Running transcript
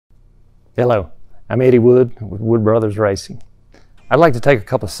Hello, I'm Eddie Wood with Wood Brothers Racing. I'd like to take a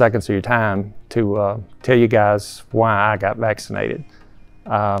couple of seconds of your time to tell you guys why I got vaccinated.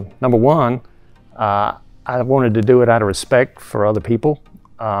 Number one, I wanted to do it out of respect for other people,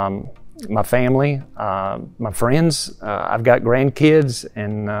 my family, my friends. I've got grandkids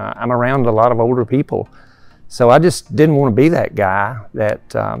and I'm around a lot of older people. So I just didn't want to be that guy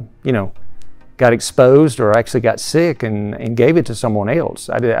that, got exposed or actually got sick and gave it to someone else.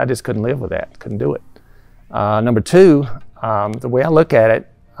 I just couldn't live with that, couldn't do it. Number two, the way I look at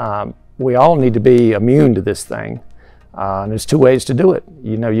it, we all need to be immune to this thing. And there's two ways to do it.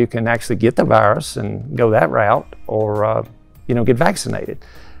 You can actually get the virus and go that route, or get vaccinated.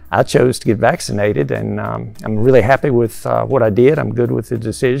 I chose to get vaccinated, and I'm really happy with what I did. I'm good with the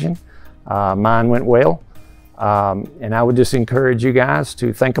decision. Mine went well. And I would just encourage you guys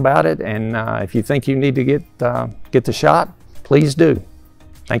to think about it, and if you think you need to get the shot, please do.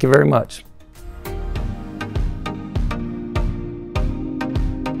 Thank you very much.